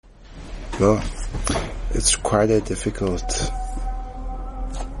Well, it's quite a difficult.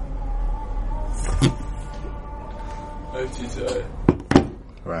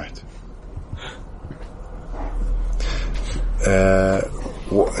 Right.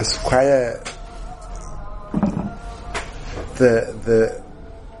 It's quite a. The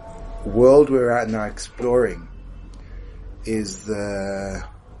world we're at now exploring is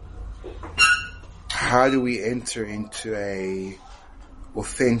how do we enter into a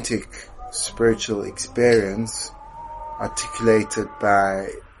authentic spiritual experience articulated by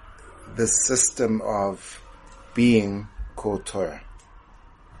the system of being called Torah.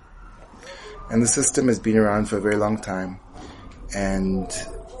 And the system has been around for a very long time, and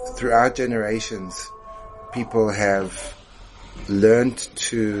throughout generations people have learned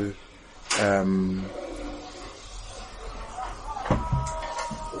to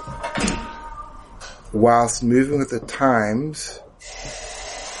whilst moving with the times,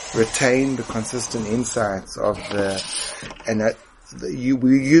 retain the consistent insights of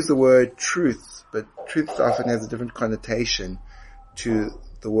we use the word truth, but truth often has a different connotation to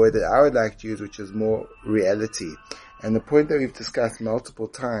the word that I would like to use, which is more reality. And the point that we've discussed multiple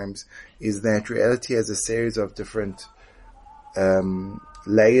times is that reality has a series of different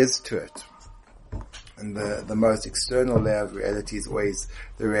layers to it. And the most external layer of reality is always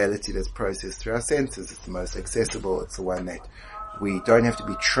the reality that's processed through our senses. It's the most accessible. It's the one that we don't have to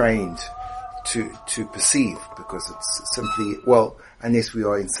be trained to perceive, because it's simply, well, unless we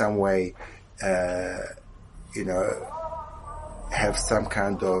are in some way, have some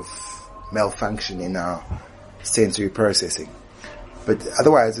kind of malfunction in our sensory processing. But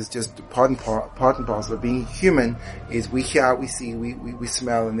otherwise, it's just part and parcel of being human. Is we hear, we see, we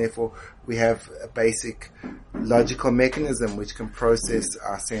smell, and therefore we have a basic logical mechanism which can process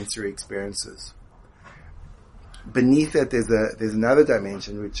our sensory experiences. Beneath that, there's another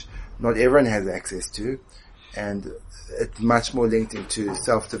dimension which not everyone has access to, and it's much more linked into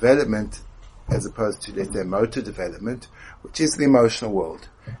self-development as opposed to, let's say, motor development, which is the emotional world.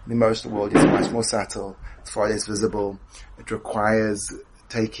 The emotional world is much more subtle, it's far less visible. It requires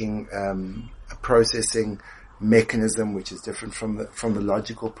taking a processing mechanism which is different from the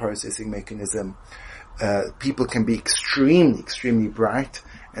logical processing mechanism. People can be extremely bright,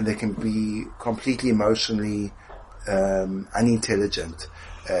 and they can be completely emotionally unintelligent.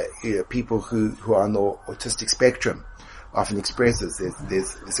 People who are on the autistic spectrum often experience this.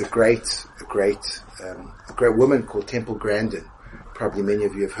 There's a great woman called Temple Grandin. Probably many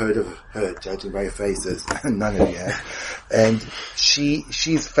of you have heard of her, judging by your faces. None of you have. And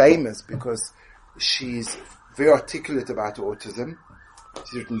she's famous because she's very articulate about autism.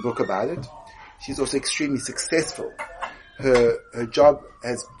 She's written a book about it. She's also extremely successful. Her job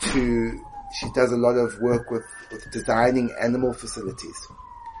she does a lot of work with designing animal facilities.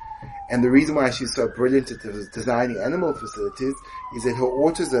 And the reason why she's so brilliant at designing animal facilities is that her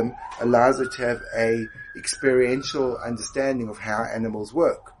autism allows her to have a experiential understanding of how animals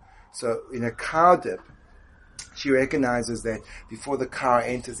work. So in a cow dip, she recognizes that before the cow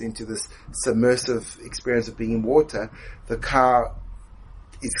enters into this submersive experience of being in water, the cow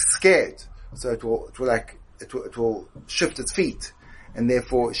is scared. So it will shift its feet. And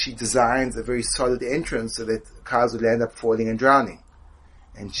therefore she designs a very solid entrance so that cows will end up falling and drowning.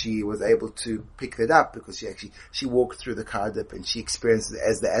 And she was able to pick that up because she walked through the cow dip and she experienced it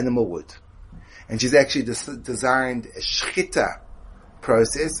as the animal would. And she's actually designed a shchita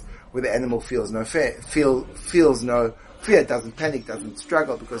process where the animal feels no fear, doesn't panic, doesn't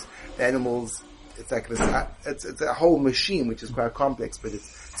struggle, because the animals, it's like this, it's a whole machine which is quite complex, but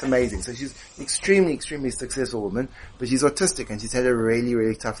it's amazing. So she's extremely successful woman, but she's autistic and she's had a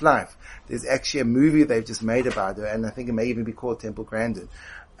really tough life. There's actually a movie they've just made about her, and I think it may even be called Temple Grandin,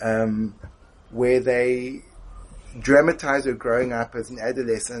 where they dramatize her growing up as an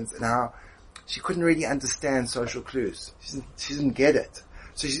adolescent and how she couldn't really understand social clues. She didn't get it.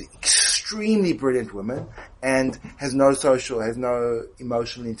 So she's an extremely brilliant woman and has no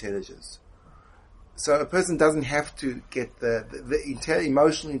emotional intelligence. So a person doesn't have to get the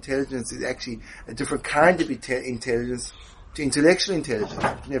emotional intelligence is actually a different kind of intelligence to intellectual intelligence.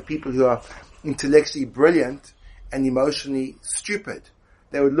 You have people who are intellectually brilliant and emotionally stupid.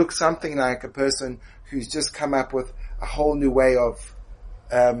 They would look something like a person who's just come up with a whole new way of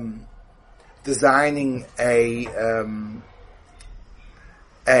designing a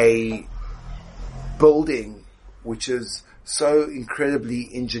building which is so incredibly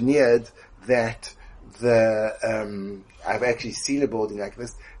engineered that I've actually seen a building like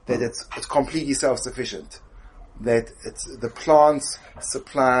this, that it's completely self-sufficient. that it's the plants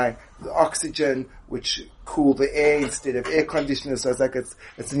supply the oxygen which cool the air instead of air conditioners. So it's like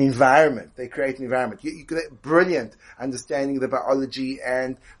it's an environment. They create an environment. You get brilliant understanding the biology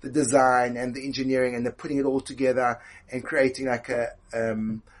and the design and the engineering, and they're putting it all together and creating like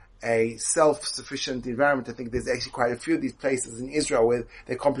a self-sufficient environment. I think there's actually quite a few of these places in Israel where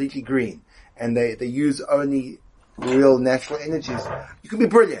they're completely green and they use only real natural energies. You can be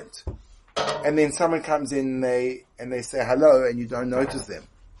brilliant. And then someone comes in and they say hello and you don't notice them,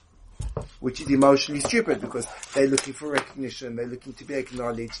 which is emotionally stupid because they're looking for recognition, they're looking to be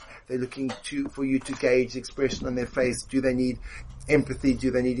acknowledged, they're looking for you to gauge the expression on their face. Do they need empathy? Do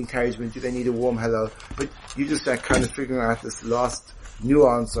they need encouragement? Do they need a warm hello? But you just are kind of figuring out this last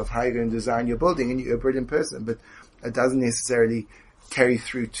nuance of how you're going to design your building, and you're a brilliant person, but it doesn't necessarily carry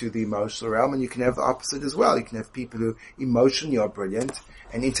through to the emotional realm. And you can have the opposite as well. You can have people who emotionally are brilliant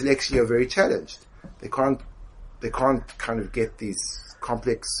and intellectually are very challenged. They can't kind of get these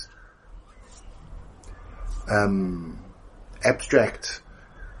complex, abstract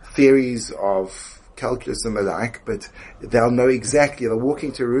theories of calculus and the like, but they'll know exactly, they'll walk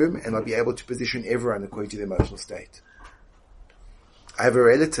into a room and they'll be able to position everyone according to their emotional state. I have a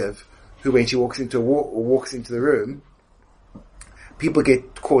relative who, when she walks into the room, people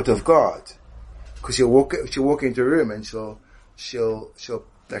get caught off guard because she'll walk into a room and she'll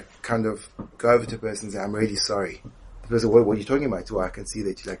like kind of go over to a person and say, "I'm really sorry." The person, what are you talking about? Well, I can see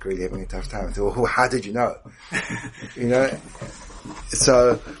that you're like really having a tough time. I say, "Well, how did you know?" You know.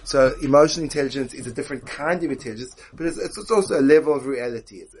 So emotional intelligence is a different kind of intelligence, but it's also a level of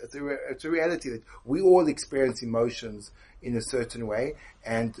reality. It's a reality that we all experience emotions in a certain way,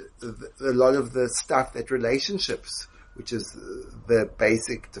 and a lot of the stuff that relationships, which is the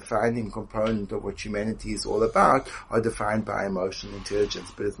basic defining component of what humanity is all about, are defined by emotional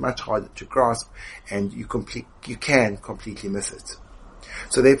intelligence. But it's much harder to grasp, and you can completely miss it.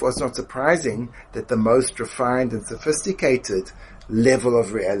 So therefore it's not surprising that the most refined and sophisticated level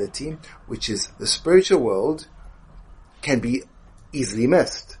of reality, which is the spiritual world, can be easily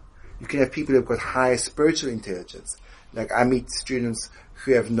missed. You can have people who've got higher spiritual intelligence. Like I meet students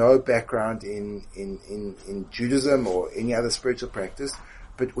who have no background in Judaism or any other spiritual practice,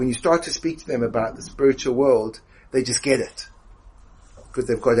 but when you start to speak to them about the spiritual world, they just get it. Because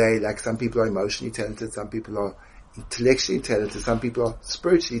they've got some people are emotionally talented, some people are intellectually talented, some people are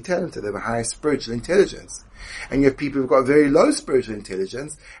spiritually talented, they have a high spiritual intelligence. And you have people who've got very low spiritual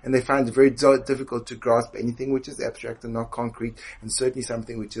intelligence, and they find it very difficult to grasp anything which is abstract and not concrete, and certainly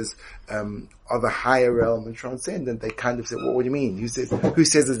something which is of a higher realm and transcendent. They kind of say, well, what do you mean? Who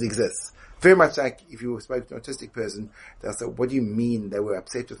says it exists? Very much like if you spoke to an autistic person, they'll say, what do you mean they were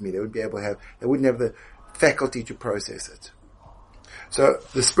upset with me? They wouldn't have the faculty to process it. So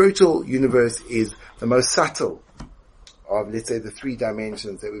the spiritual universe is the most subtle of, let's say, the three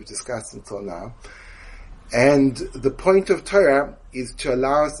dimensions that we've discussed until now. And the point of Torah is to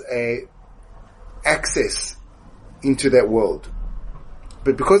allow us a access into that world.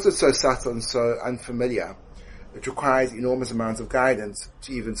 But because it's so subtle and so unfamiliar, it requires enormous amounts of guidance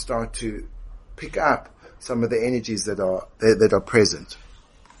to even start to pick up some of the energies that are present.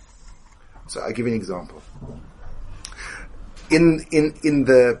 So I'll give you an example. In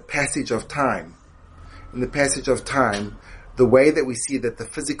the passage of time, the way that we see that the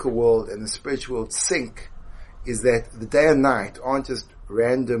physical world and the spiritual world sync is that the day and night aren't just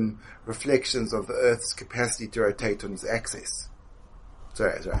random reflections of the Earth's capacity to rotate on its axis.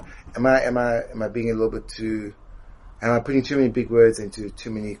 Sorry. Am I being a little bit too? Am I putting too many big words into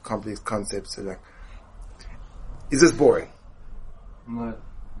too many complex concepts? So is this boring? No.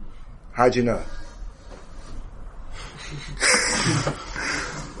 How'd you know?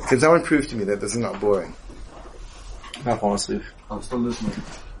 Can someone prove to me that this is not boring? I fall asleep. I'm still listening.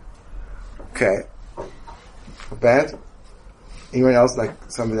 Okay. Bad? Anyone else like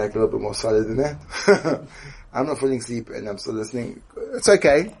something like a little bit more solid than that? I'm not falling asleep and I'm still listening. It's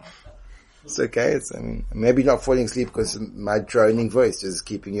okay. It's okay. Maybe not falling asleep because my droning voice is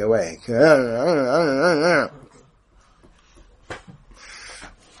keeping you awake.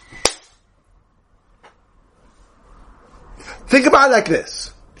 Think about it like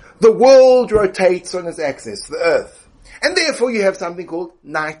this. The world rotates on its axis, the Earth. And therefore you have something called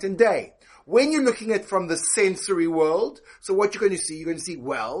night and day. When you're looking at from the sensory world, so what you're going to see,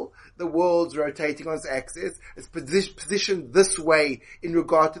 the world's rotating on its axis. It's positioned this way in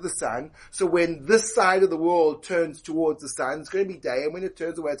regard to the sun. So when this side of the world turns towards the sun, it's going to be day, and when it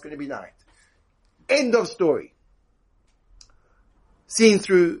turns away, it's going to be night. End of story. Seen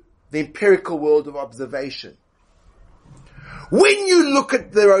through the empirical world of observation. When you look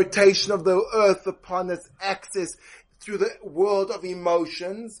at the rotation of the earth upon its axis through the world of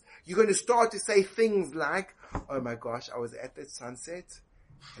emotions, you're going to start to say things like, oh my gosh, I was at that sunset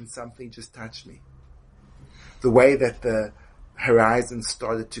and something just touched me. The way that the horizon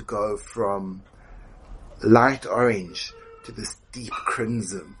started to go from light orange to this deep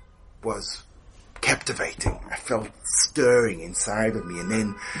crimson was captivating. I felt stirring inside of me, and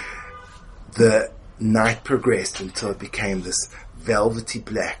then the night progressed until it became this velvety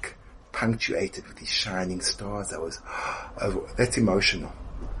black, punctuated with these shining stars. That's emotional.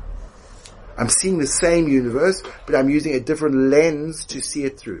 I'm seeing the same universe, but I'm using a different lens to see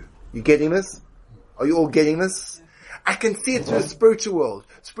it through. You getting this? Are you all getting this? I can see it through the spiritual world.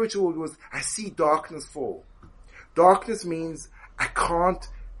 Spiritual world was, I see darkness fall. Darkness means I can't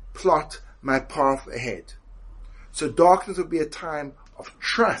plot my path ahead. So darkness will be a time of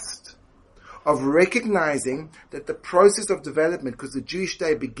trust, of recognizing that the process of development, because the Jewish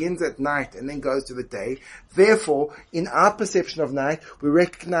day begins at night and then goes to the day, therefore, in our perception of night, we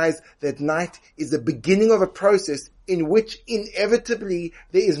recognize that night is the beginning of a process in which inevitably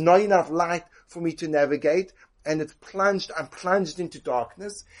there is not enough light for me to navigate, and I'm plunged into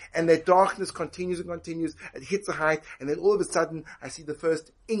darkness, and that darkness continues and continues, it hits a height, and then all of a sudden I see the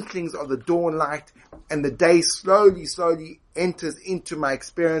first inklings of the dawn light, and the day slowly enters into my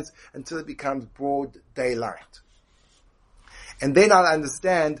experience until it becomes broad daylight. And then I'll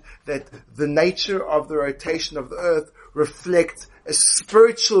understand that the nature of the rotation of the earth reflects a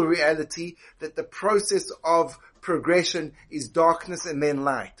spiritual reality, that the process of progression is darkness and then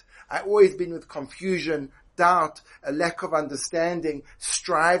light. I've always been with confusion, doubt, a lack of understanding,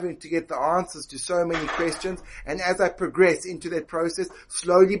 striving to get the answers to so many questions. And as I progress into that process,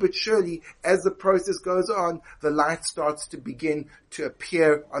 slowly but surely, as the process goes on, the light starts to begin to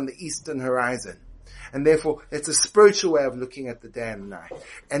appear on the eastern horizon. And therefore, it's a spiritual way of looking at the day and the night.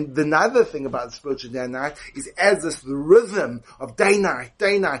 And the other thing about the spiritual day and night is as the rhythm of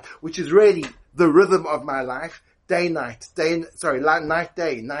night, which is really the rhythm of my life, night day.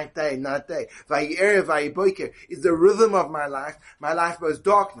 Vayi-erev, vayi-boker is the rhythm of my life. My life goes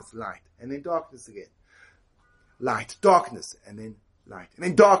darkness, light, and then darkness again. Light, darkness, and then light, and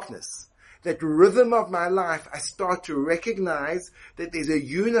then darkness. That rhythm of my life, I start to recognize that there's a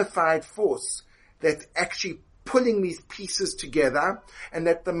unified force that's actually pulling these pieces together, and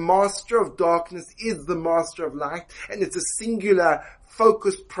that the master of darkness is the master of light, and it's a singular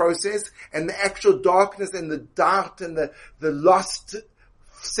focused process, and the actual darkness and the doubt and the lost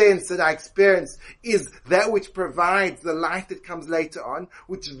sense that I experience is that which provides the light that comes later on,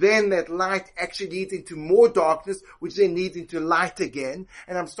 which then that light actually leads into more darkness, which then leads into light again.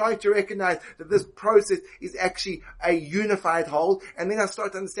 And I'm starting to recognize that this process is actually a unified whole. And then I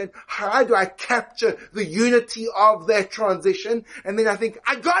start to understand, how do I capture the unity of that transition? And then I think,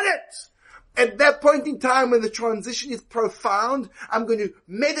 I got it! At that point in time when the transition is profound, I'm going to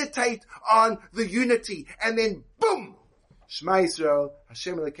meditate on the unity, and then boom! Shema Yisrael,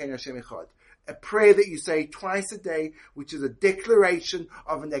 Hashem Elokeinu, Hashem Echad. A prayer that you say twice a day, which is a declaration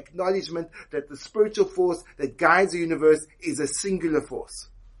of an acknowledgement that the spiritual force that guides the universe is a singular force.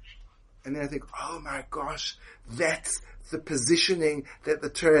 And then I think, oh my gosh, that's the positioning that the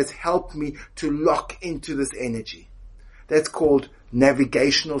Torah has helped me to lock into this energy. That's called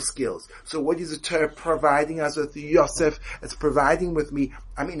navigational skills. So what is the Torah providing us with? Yosef, it's providing with me,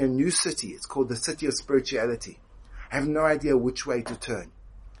 I'm in a new city. It's called the city of spirituality. I have no idea which way to turn.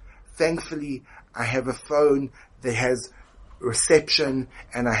 Thankfully, I have a phone that has reception,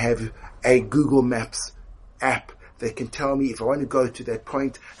 and I have a Google Maps app that can tell me if I want to go to that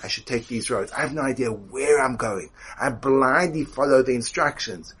point, I should take these roads. I have no idea where I'm going. I blindly follow the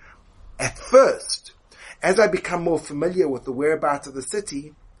instructions. At first, as I become more familiar with the whereabouts of the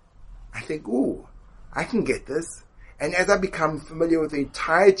city, I think, ooh, I can get this. And as I become familiar with the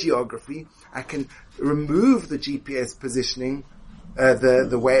entire geography, I can remove the GPS positioning,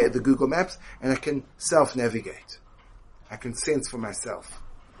 the Google Maps, and I can self-navigate. I can sense for myself.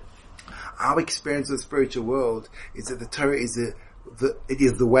 Our experience of the spiritual world is that the Torah is it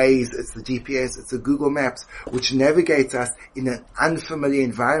is the ways, it's the GPS, it's the Google Maps, which navigates us in an unfamiliar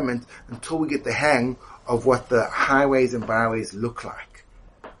environment until we get the hang of what the highways and byways look like.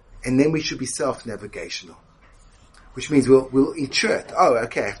 And then we should be self-navigational. Which means we'll intuit. Oh,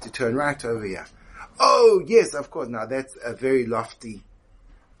 okay, I have to turn right over here. Oh, yes, of course. Now that's a very lofty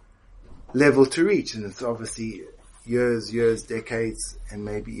level to reach, and it's obviously years, decades, and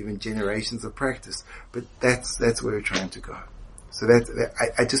maybe even generations of practice. But that's where we're trying to go. So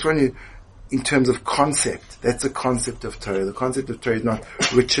I just want to, in terms of concept, that's a concept of Torah. The concept of Torah is not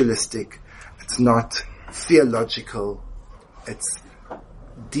ritualistic. It's not theological It's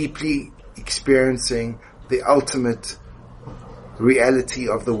deeply experiencing the ultimate reality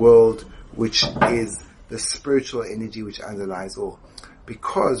of the world, which is the spiritual energy which underlies all.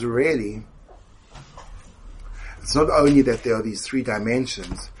 Because really, it's not only that there are these three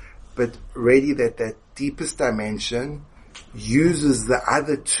dimensions, but really that deepest dimension uses the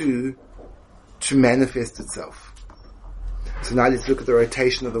other two to manifest itself. So now let's look at the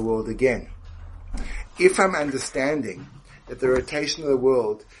rotation of the world again. If I'm understanding that the rotation of the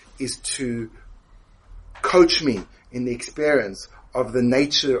world is to coach me in the experience of the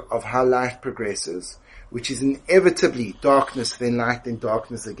nature of how life progresses, which is inevitably darkness, then light, then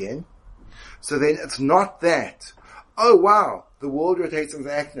darkness again. So then it's not that, oh wow, the world rotates on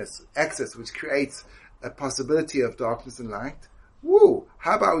the axis, which creates a possibility of darkness and light. Woo!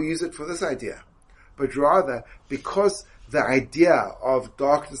 How about we use it for this idea? But rather, because the idea of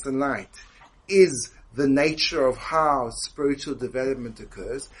darkness and light is the nature of how spiritual development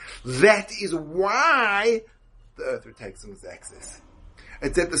occurs, that is why the earth rotates on its axis.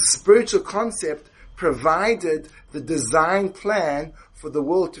 It's that the spiritual concept provided the design plan for the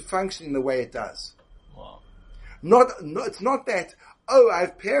world to function in the way it does. Wow. It's not that, oh, I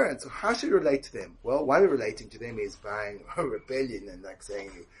have parents, how should I relate to them? Well, one way of relating to them is by a rebellion and like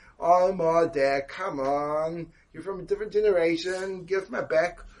saying, oh, my dad, come on, you're from a different generation, give my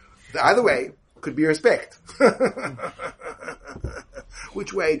back. The other way could be respect.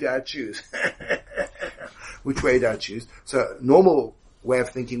 Which way do I choose? Which way do I choose? So normal way of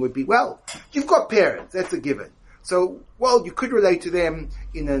thinking would be, well, you've got parents, that's a given. So, well, you could relate to them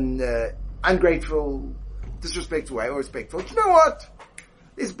in an ungrateful, disrespectful way or respectful. You know what?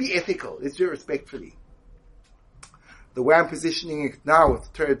 Let's be ethical. Let's do it respectfully. The way I'm positioning it now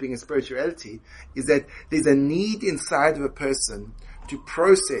with Torah being a spirituality is that there's a need inside of a person to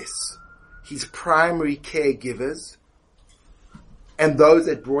process his primary caregivers and those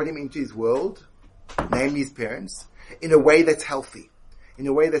that brought him into his world, namely his parents, in a way that's healthy, in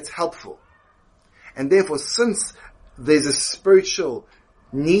a way that's helpful. And therefore, since there's a spiritual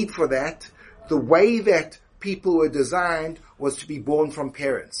need for that, the way that people were designed was to be born from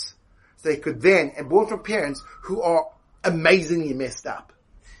parents. So they could then, and born from parents who are amazingly messed up.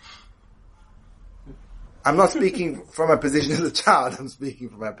 I'm not speaking from a position as a child, I'm speaking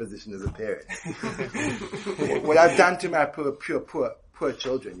from my position as a parent. What I've done to my poor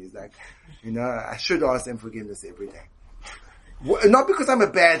children is like, I should ask them forgiveness every day. Not because I'm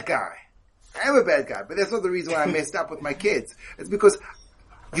a bad guy. I am a bad guy, but that's not the reason why I messed up with my kids. It's because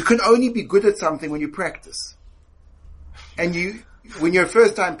you can only be good at something when you practice. And when you're a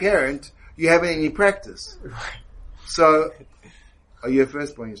first-time parent, you haven't any practice. So, are you a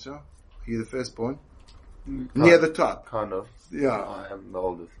firstborn yourself? Are you the firstborn? Near the top? Kind of. Yeah. I am the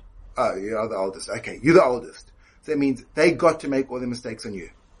oldest. Oh, you are the oldest. Okay, you're the oldest. So that means they got to make all the mistakes on you.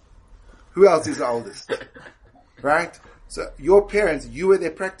 Who else is the oldest? Right? So your parents, you were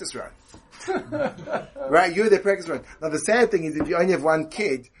their practice run. Right? You were their practice run. Now the sad thing is if you only have one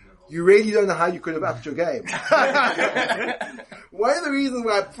kid, you really don't know how you could have upped your game. One of the reasons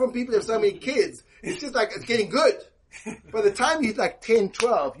why some people have so many kids, it's just like it's getting good. By the time you hit like 10,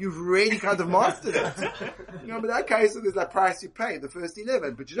 12, you've really kind of mastered it. But okay, so there's that price you pay, the first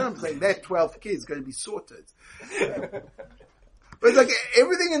 11. But you know what I'm saying? That 12th kid is going to be sorted. But it's like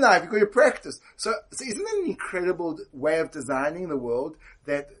everything in life, you've got to practice. So isn't that an incredible way of designing the world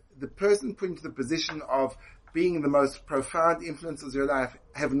that the person put into the position of being the most profound influences of your life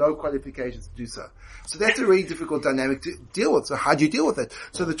have no qualifications to do so. So that's a really difficult dynamic to deal with. So how do you deal with it?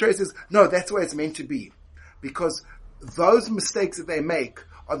 So the Torah says, no, that's the way it's meant to be. Because those mistakes that they make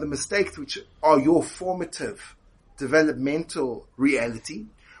are the mistakes which are your formative developmental reality,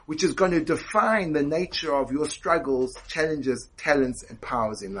 which is going to define the nature of your struggles, challenges, talents, and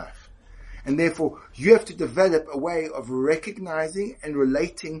powers in life. And therefore, you have to develop a way of recognizing and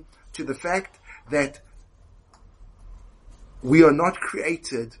relating to the fact that we are not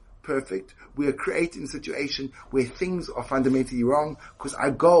created perfect. We are created in a situation where things are fundamentally wrong because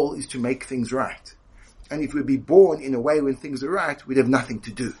our goal is to make things right. And if we'd be born in a way when things are right, we'd have nothing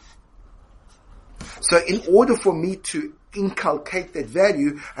to do. So in order for me to inculcate that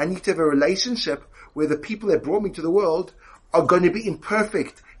value, I need to have a relationship where the people that brought me to the world are going to be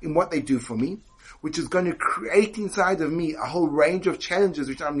imperfect in what they do for me, which is going to create inside of me a whole range of challenges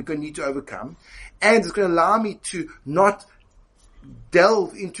which I'm going to need to overcome. And it's going to allow me to not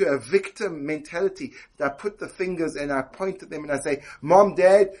delve into a victim mentality that I put the fingers and I point at them and I say, Mom,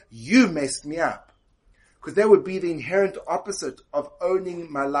 Dad, you messed me up. Because that would be the inherent opposite of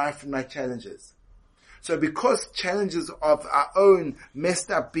owning my life and my challenges. So because challenges of our own messed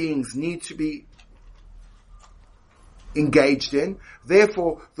up beings need to be engaged in.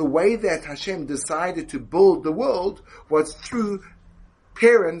 Therefore, the way that Hashem decided to build the world was through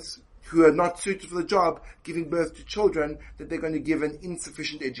parents who are not suited for the job, giving birth to children that they're going to give an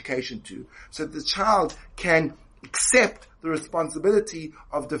insufficient education to. So the child can accept the responsibility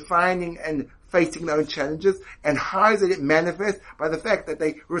of defining and facing their own challenges, and how is it manifest? By the fact that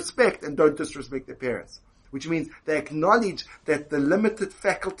they respect and don't disrespect their parents. Which means they acknowledge that the limited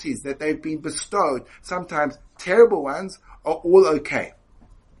faculties that they've been bestowed, sometimes terrible ones, are all okay.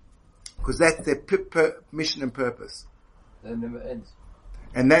 Because that's their mission and purpose. That never ends.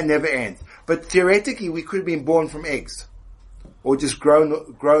 And that never ends. But theoretically, we could have been born from eggs. Or just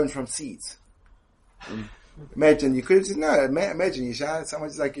grown from seeds. Imagine, you could have said, no, imagine, Yeshua,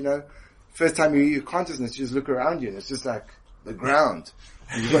 someone's like, first time you hear consciousness, you just look around you and it's just like the ground.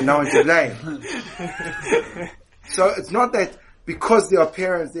 And you've got no one to blame. So it's not that because they are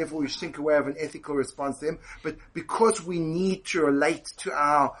parents, therefore we think away of an ethical response to them, but because we need to relate to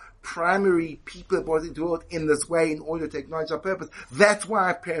our primary people embodied world in this way in order to acknowledge our purpose. That's why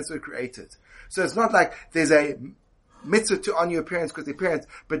our parents were created. So it's not like there's a mitzvah to honor your parents because they're parents,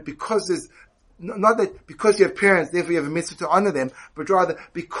 but because there's not that because you have parents, therefore you have a mitzvah to honor them, but rather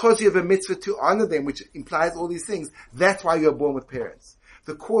because you have a mitzvah to honor them, which implies all these things, that's why you're born with parents.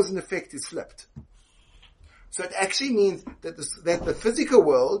 The cause and effect is flipped. So it actually means that the physical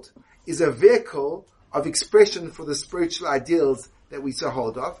world is a vehicle of expression for the spiritual ideals that we so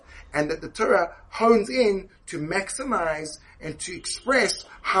hold of, and that the Torah hones in to maximize and to express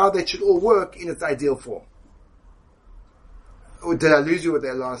how that should all work in its ideal form. Or did I lose you with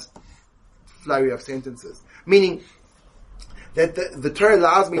that last flurry of sentences? Meaning that the Torah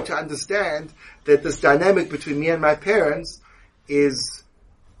allows me to understand that this dynamic between me and my parents is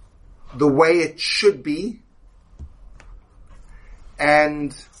the way it should be,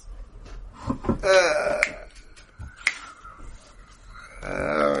 and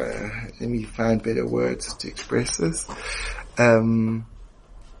let me find better words to express this.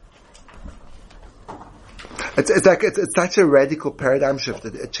 It's such a radical paradigm shift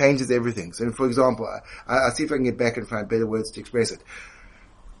that it changes everything. So, for example, I'll see if I can get back and find better words to express it.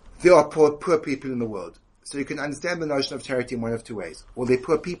 There are poor people in the world. So you can understand the notion of charity in one of two ways. Or they're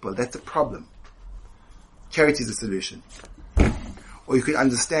poor people. That's a problem. Charity is a solution. Or you can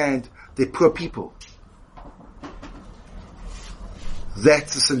understand they're poor people.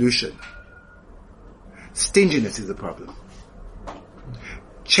 That's a solution. Stinginess is a problem.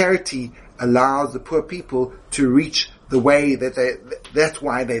 Charity allows the poor people to reach the way that's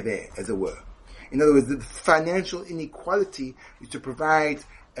why they're there, as it were. In other words, the financial inequality is to provide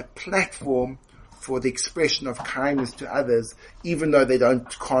a platform for the expression of kindness to others, even though they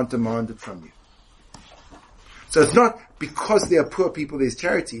can't demand it from you. So it's not because they are poor people there's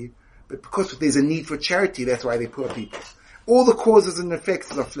charity, but because there's a need for charity, that's why they're poor people. All the causes and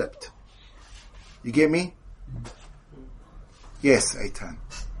effects are flipped. You get me? Yes, Eitan.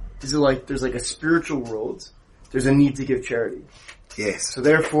 Is it like there's like a spiritual world, there's a need to give charity. Yes. So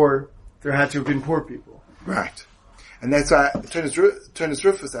therefore, there had to have been poor people. Right. And that's why Turnus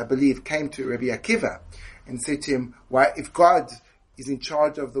Rufus, I believe, came to Rabbi Akiva and said to him, why, if God is in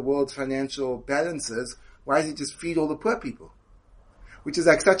charge of the world's financial balances, why does he just feed all the poor people? Which is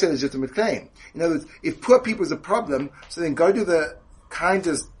like such a legitimate claim. In other words, if poor people is a problem, so then go to the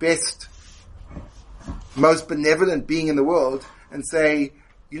kindest, best, most benevolent being in the world and say,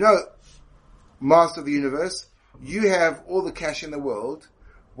 Master of the universe, you have all the cash in the world,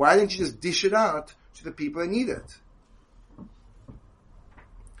 why don't you just dish it out to the people that need it?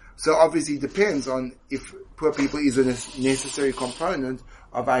 So obviously it depends on if poor people is a necessary component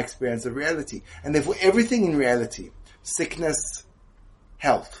of our experience of reality. And therefore everything in reality, sickness,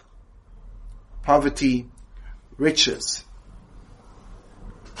 health, poverty, riches,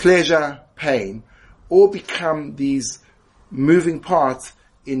 pleasure, pain, all become these moving parts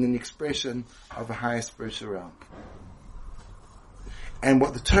in an expression of a higher spiritual realm. And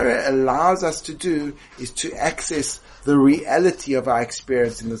what the Torah allows us to do is to access the reality of our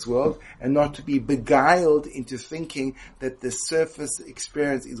experience in this world and not to be beguiled into thinking that the surface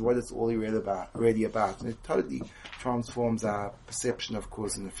experience is what it's all really about. And it totally transforms our perception of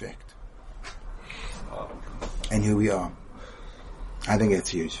cause and effect. And here we are. I think it's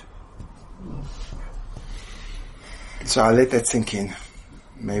huge. So I'll let that sink in.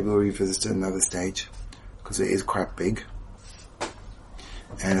 Maybe we'll revisit it another stage because it is quite big.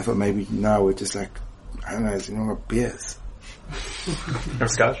 And I thought maybe now we're just like, I don't know, beers. Or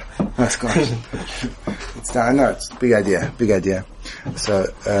scotch. No, scotch. I know, it's a big idea. So,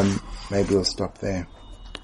 maybe we'll stop there.